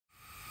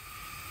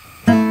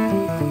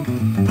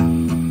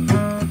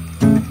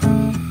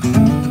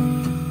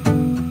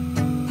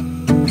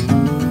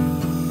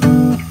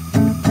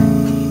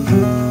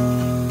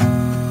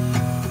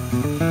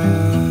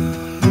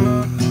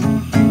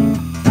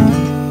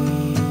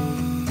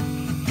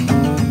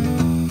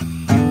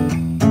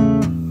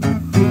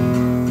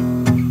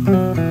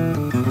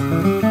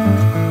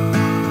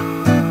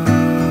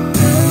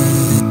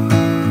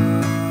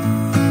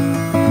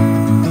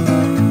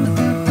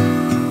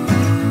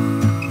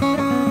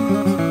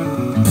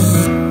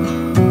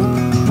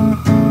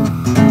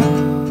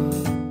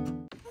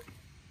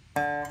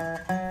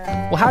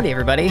howdy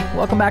everybody,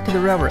 welcome back to the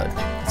railroad.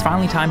 It's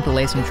finally time to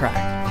lay some track.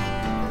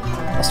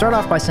 I'll start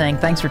off by saying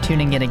thanks for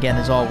tuning in again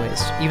as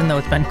always, even though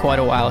it's been quite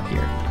a while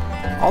here.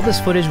 All this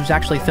footage was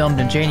actually filmed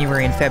in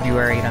January and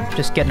February, and I'm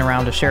just getting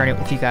around to sharing it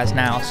with you guys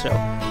now, so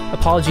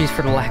apologies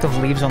for the lack of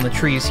leaves on the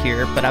trees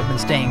here, but I've been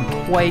staying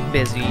quite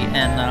busy,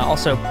 and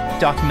also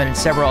documented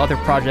several other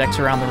projects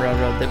around the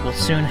railroad that will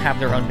soon have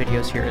their own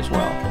videos here as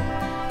well.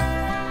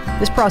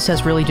 This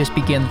process really just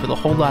begins with a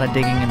whole lot of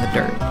digging in the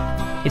dirt.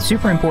 It's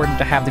super important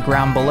to have the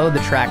ground below the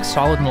track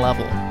solid and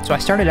level, so I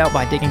started out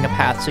by digging a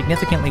path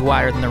significantly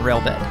wider than the rail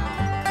bed.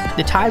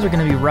 The ties are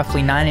going to be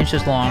roughly 9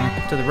 inches long,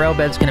 so the rail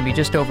bed's going to be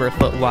just over a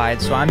foot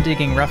wide, so I'm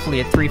digging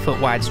roughly a 3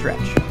 foot wide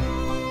stretch.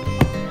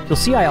 You'll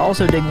see I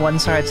also dig one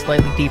side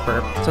slightly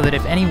deeper, so that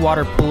if any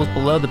water pools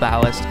below the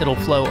ballast, it'll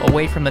flow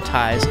away from the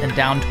ties and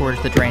down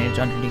towards the drainage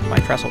underneath my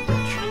trestle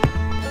bridge.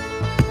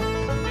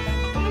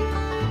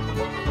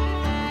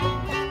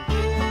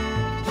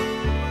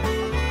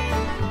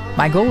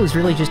 My goal is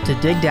really just to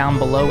dig down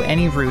below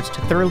any roots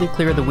to thoroughly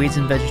clear the weeds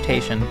and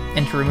vegetation,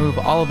 and to remove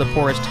all of the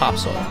porous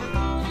topsoil.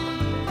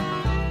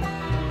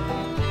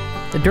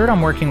 The dirt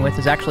I'm working with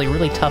is actually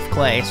really tough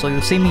clay, so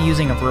you'll see me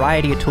using a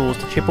variety of tools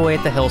to chip away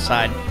at the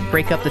hillside,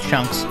 break up the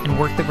chunks, and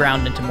work the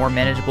ground into more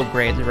manageable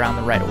grades around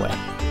the right-of-way.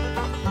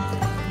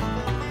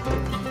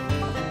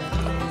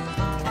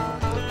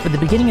 For the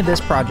beginning of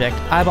this project,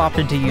 I've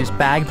opted to use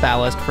bagged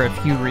ballast for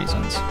a few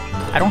reasons.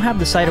 I don't have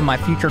the site of my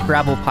future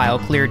gravel pile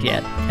cleared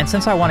yet, and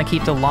since I want to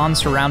keep the lawn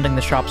surrounding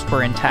the shop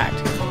spur intact,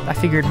 I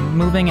figured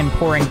moving and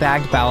pouring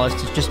bagged ballast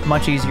is just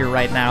much easier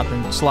right now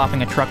than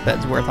slopping a truck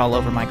bed's worth all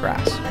over my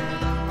grass.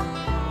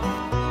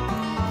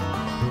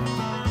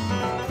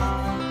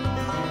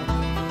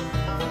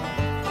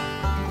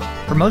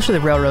 For most of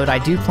the railroad, I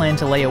do plan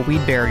to lay a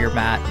weed barrier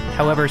mat.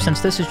 However,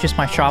 since this is just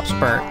my shop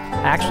spur,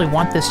 I actually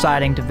want this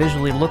siding to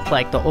visually look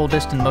like the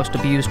oldest and most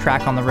abused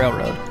track on the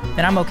railroad,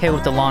 and I'm okay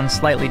with the lawn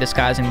slightly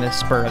disguising this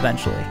spur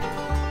eventually.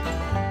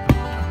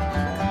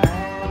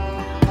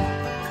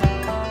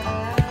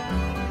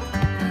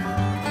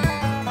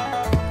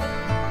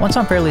 Once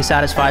I'm fairly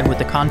satisfied with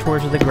the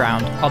contours of the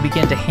ground, I'll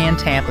begin to hand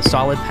tamp a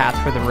solid path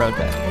for the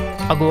roadbed.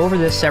 I'll go over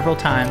this several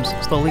times,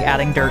 slowly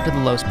adding dirt to the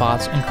low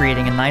spots and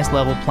creating a nice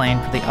level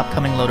plane for the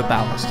upcoming load of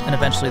ballast, and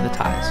eventually the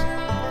ties.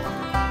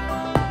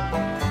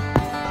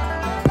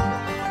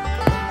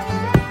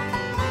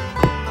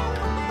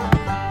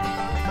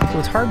 So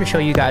it's hard to show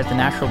you guys the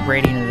natural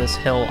grading of this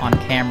hill on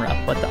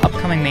camera, but the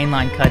upcoming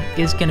mainline cut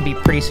is going to be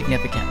pretty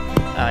significant.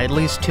 At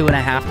least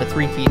 2.5 to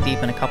 3 feet deep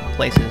in a couple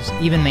places,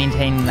 even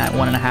maintaining that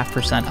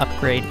 1.5%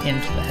 upgrade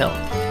into the hill.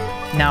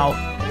 Now,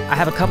 I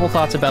have a couple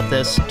thoughts about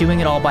this. Doing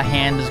it all by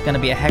hand is going to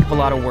be a heck of a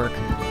lot of work.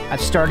 I've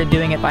started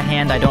doing it by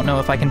hand. I don't know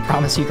if I can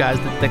promise you guys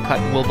that the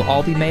cut will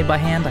all be made by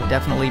hand. I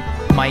definitely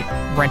might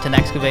rent an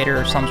excavator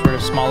or some sort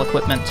of small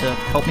equipment to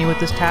help me with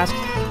this task,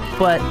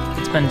 but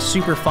it's been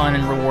super fun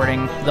and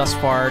rewarding thus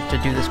far to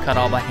do this cut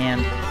all by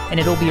hand, and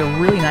it'll be a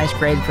really nice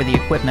grade for the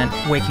equipment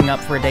waking up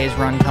for a day's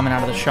run coming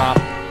out of the shop.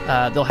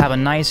 They'll have a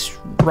nice,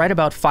 right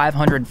about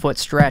 500-foot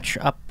stretch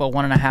up a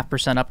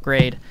 1.5%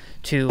 upgrade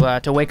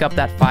to wake up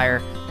that fire,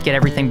 get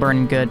everything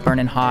burning good,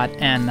 burning hot,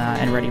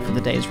 and ready for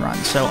the day's run.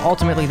 So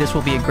ultimately, this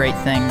will be a great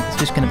thing. It's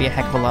just going to be a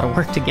heck of a lot of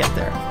work to get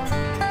there.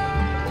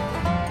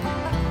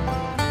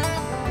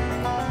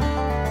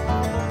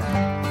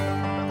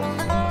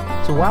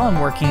 So while I'm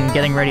working and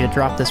getting ready to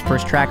drop this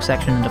first track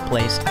section into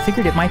place, I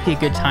figured it might be a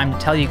good time to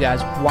tell you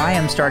guys why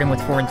I'm starting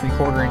with 4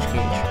 3/4 inch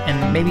gauge,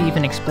 and maybe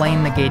even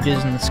explain the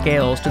gauges and the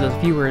scales to those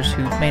viewers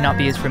who may not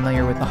be as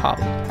familiar with the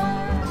hobby.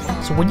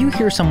 So when you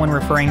hear someone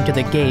referring to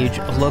the gauge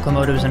of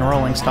locomotives and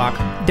rolling stock,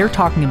 they're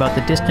talking about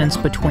the distance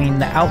between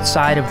the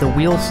outside of the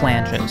wheel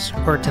flanges,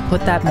 or to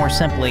put that more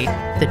simply,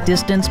 the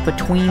distance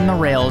between the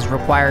rails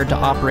required to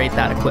operate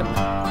that equipment.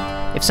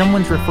 If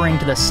someone's referring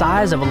to the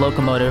size of a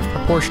locomotive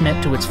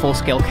proportionate to its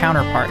full-scale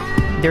counterpart,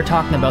 they're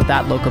talking about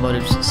that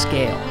locomotive's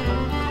scale.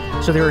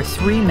 So there are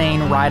 3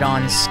 main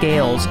ride-on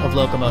scales of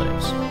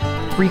locomotives.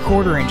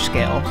 3/4 inch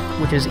scale,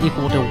 which is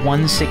equal to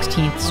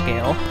 1/16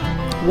 scale,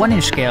 1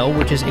 inch scale,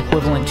 which is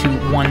equivalent to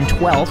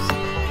 1/12,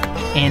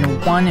 and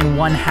 1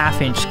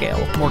 1/2 inch scale,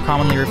 more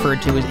commonly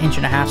referred to as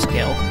 1.5 inch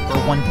scale, or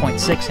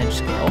 1.6 inch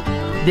scale.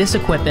 This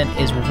equipment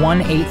is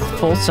 1/8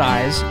 full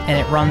size, and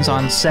it runs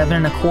on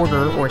 7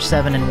 1/4 or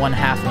 7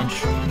 1/2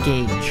 inch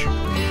gauge.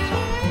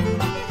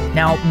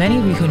 Now, many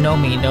of you who know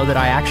me know that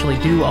I actually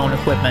do own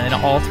equipment in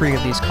all 3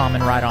 of these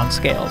common ride-on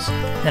scales,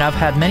 and I've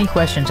had many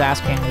questions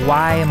asking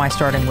why am I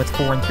starting with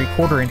 4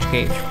 3/4 inch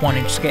gauge, 1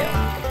 inch scale.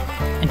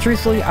 And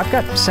truthfully, I've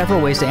got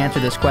several ways to answer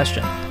this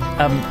question.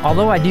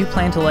 Although I do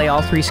plan to lay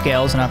all 3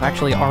 scales, and I've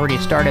actually already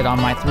started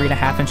on my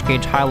 3.5 inch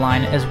gauge high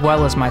line as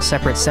well as my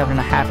separate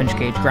 7.5 inch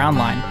gauge ground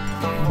line,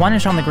 1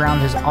 inch on the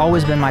ground has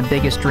always been my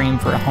biggest dream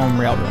for a home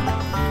railroad.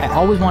 I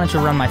always wanted to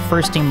run my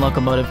first steam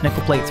locomotive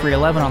nickel plate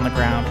 311 on the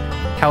ground,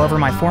 However,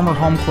 my former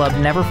home club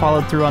never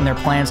followed through on their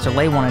plans to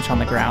lay 1 inch on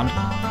the ground,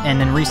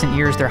 and in recent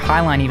years their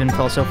highline even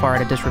fell so far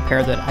out of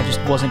disrepair that I just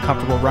wasn't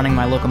comfortable running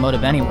my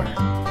locomotive anywhere.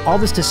 All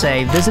this to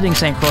say, visiting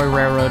St. Croix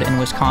Railroad in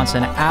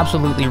Wisconsin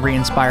absolutely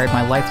re-inspired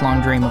my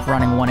lifelong dream of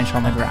running 1 inch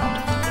on the ground.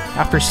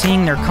 After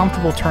seeing their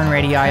comfortable turn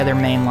radii of their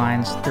main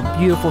lines, their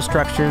beautiful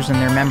structures,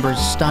 and their members'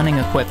 stunning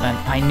equipment,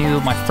 I knew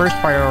my first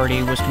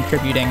priority was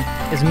contributing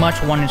as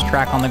much 1 inch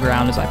track on the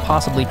ground as I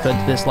possibly could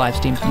to this live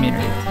steam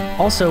community.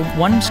 Also,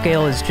 1 inch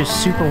scale is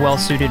just super well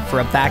suited for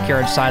a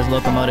backyard-sized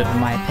locomotive in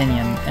my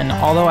opinion, and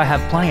although I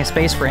have plenty of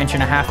space for 1.5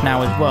 inches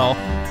now as well,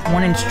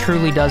 1 inch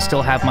truly does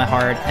still have my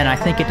heart, and I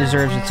think it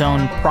deserves its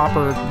own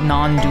proper,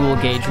 non-dual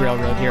gauge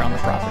railroad here on the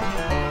property.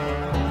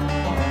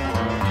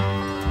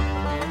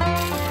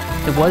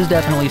 It was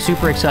definitely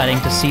super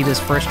exciting to see this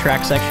first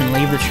track section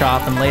leave the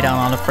shop and lay down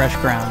onto fresh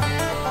ground.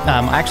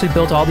 I actually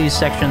built all these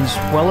sections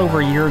well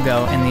over a year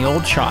ago in the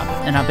old shop,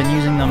 and I've been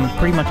using them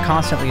pretty much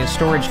constantly as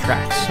storage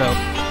tracks, so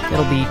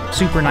it'll be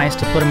super nice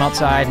to put them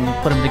outside and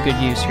put them to good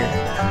use here.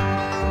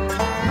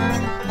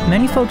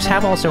 Many folks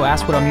have also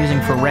asked what I'm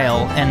using for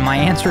rail, and my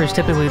answer is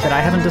typically that I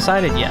haven't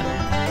decided yet.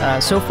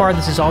 So far,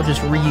 this is all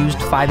just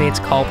reused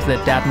 5/8 culp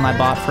that Dad and I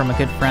bought from a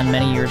good friend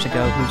many years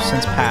ago who's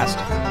since passed.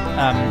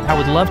 I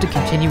would love to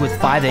continue with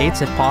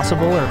 5/8 if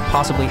possible, or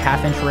possibly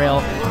 1/2 inch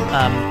rail,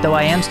 though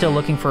I am still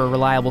looking for a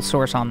reliable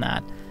source on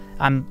that.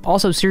 I'm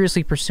also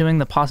seriously pursuing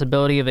the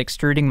possibility of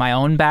extruding my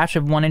own batch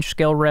of 1 inch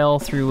scale rail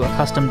through a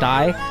custom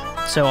die,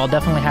 so I'll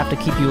definitely have to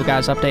keep you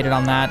guys updated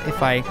on that.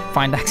 If I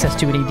find access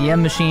to an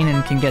EDM machine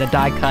and can get a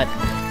die cut,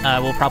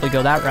 we'll probably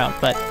go that route.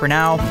 But for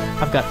now,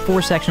 I've got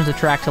 4 sections of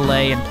track to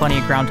lay and plenty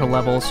of ground to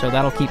level, so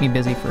that'll keep me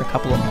busy for a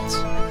couple of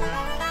months.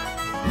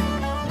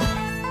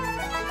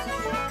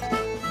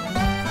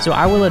 So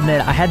I will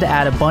admit I had to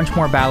add a bunch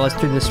more ballast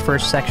through this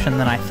first section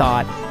than I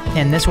thought,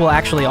 and this will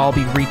actually all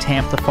be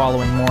retamped the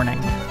following morning.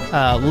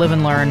 Live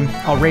and learn.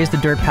 I'll raise the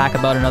dirt pack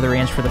about another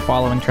inch for the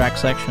following track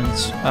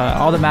sections.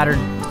 All that mattered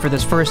for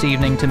this first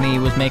evening to me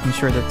was making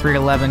sure that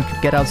 311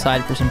 could get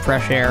outside for some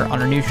fresh air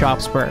on our new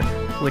shop spur,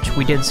 which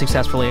we did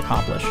successfully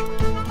accomplish.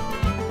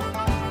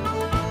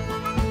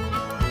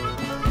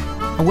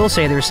 I will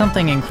say there's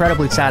something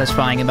incredibly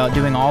satisfying about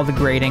doing all the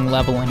grading,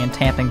 leveling, and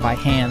tamping by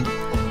hand.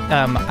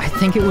 I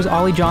think it was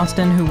Ollie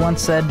Johnston who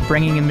once said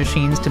bringing in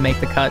machines to make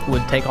the cut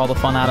would take all the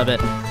fun out of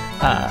it.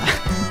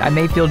 I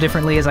may feel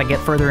differently as I get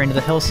further into the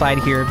hillside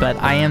here, but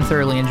I am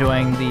thoroughly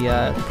enjoying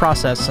the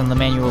process and the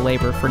manual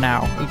labor for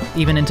now.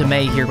 Even into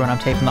May here when I'm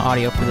taping the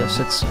audio for this,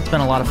 it's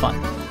been a lot of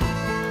fun.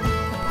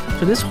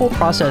 So this whole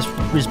process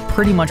was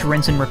pretty much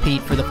rinse and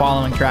repeat for the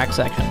following track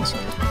sections.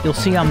 You'll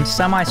see I'm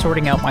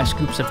semi-sorting out my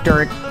scoops of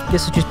dirt.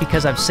 This is just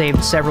because I've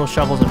saved several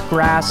shovels of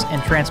grass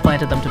and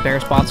transplanted them to bare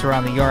spots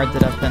around the yard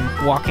that I've been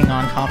walking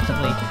on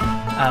constantly.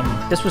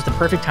 This was the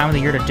perfect time of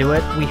the year to do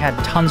it. We had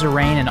tons of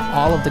rain and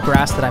all of the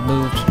grass that I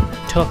moved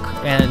took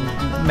and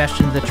meshed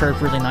into the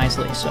turf really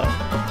nicely. So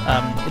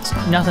it's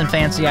nothing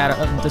fancy.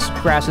 This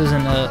grass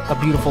isn't a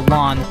beautiful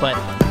lawn, but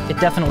it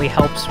definitely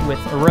helps with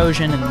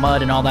erosion and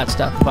mud and all that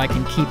stuff if I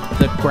can keep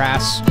the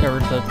grass, or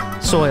the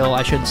soil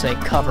I should say,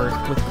 covered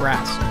with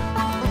grass.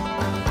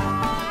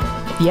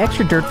 The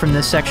extra dirt from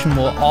this section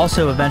will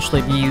also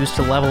eventually be used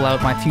to level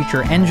out my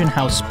future engine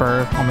house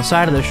spur on the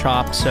side of the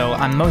shop, so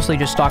I'm mostly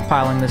just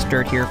stockpiling this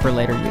dirt here for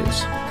later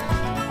use.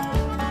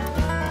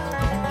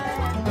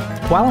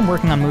 While I'm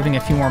working on moving a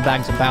few more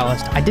bags of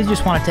ballast, I did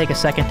just want to take a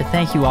second to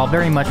thank you all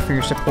very much for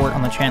your support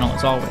on the channel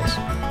as always.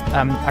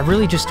 I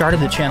really just started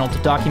the channel to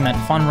document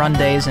fun run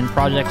days and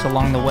projects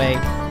along the way,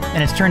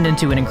 and it's turned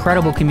into an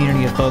incredible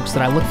community of folks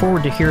that I look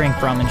forward to hearing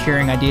from and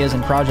sharing ideas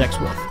and projects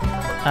with.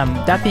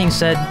 That being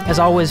said, as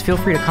always, feel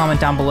free to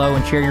comment down below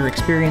and share your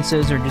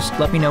experiences, or just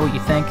let me know what you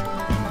think.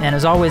 And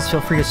as always,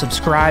 feel free to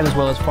subscribe as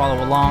well as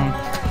follow along.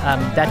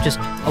 That just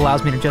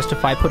allows me to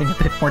justify putting a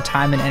bit more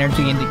time and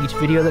energy into each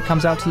video that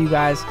comes out to you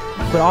guys.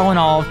 But all in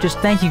all, just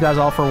thank you guys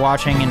all for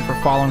watching and for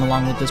following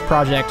along with this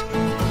project.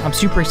 I'm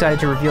super excited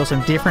to reveal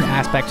some different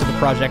aspects of the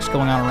projects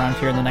going on around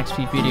here in the next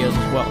few videos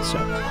as well. So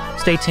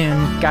stay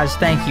tuned. Guys,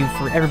 thank you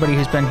for everybody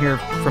who's been here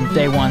from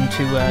day one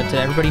to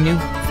everybody new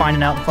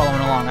finding out and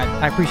following along.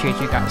 I appreciate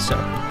you guys. So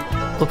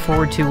look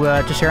forward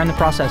to sharing the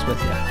process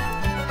with you.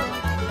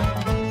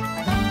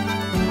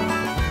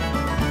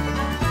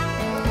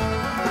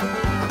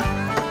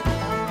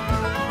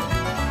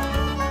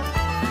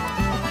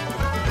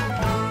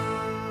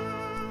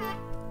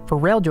 For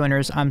rail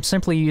joiners, I'm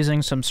simply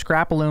using some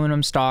scrap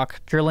aluminum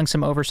stock, drilling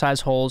some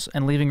oversized holes,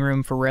 and leaving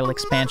room for rail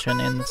expansion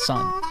in the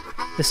sun.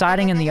 The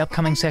siding in the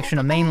upcoming section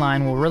of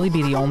mainline will really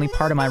be the only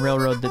part of my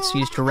railroad that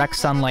sees direct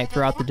sunlight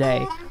throughout the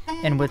day,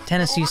 and with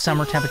Tennessee's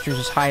summer temperatures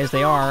as high as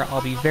they are,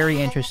 I'll be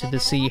very interested to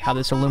see how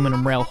this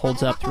aluminum rail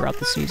holds up throughout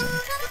the season.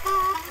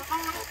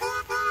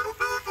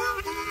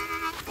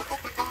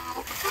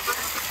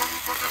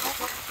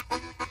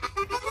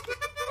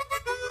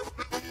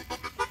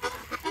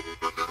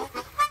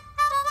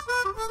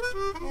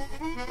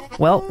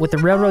 Well, with the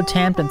railroad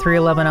tamped and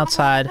 311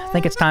 outside, I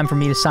think it's time for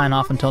me to sign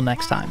off until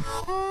next time.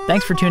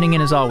 Thanks for tuning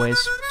in as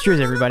always. Cheers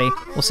everybody.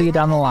 We'll see you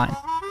down the line.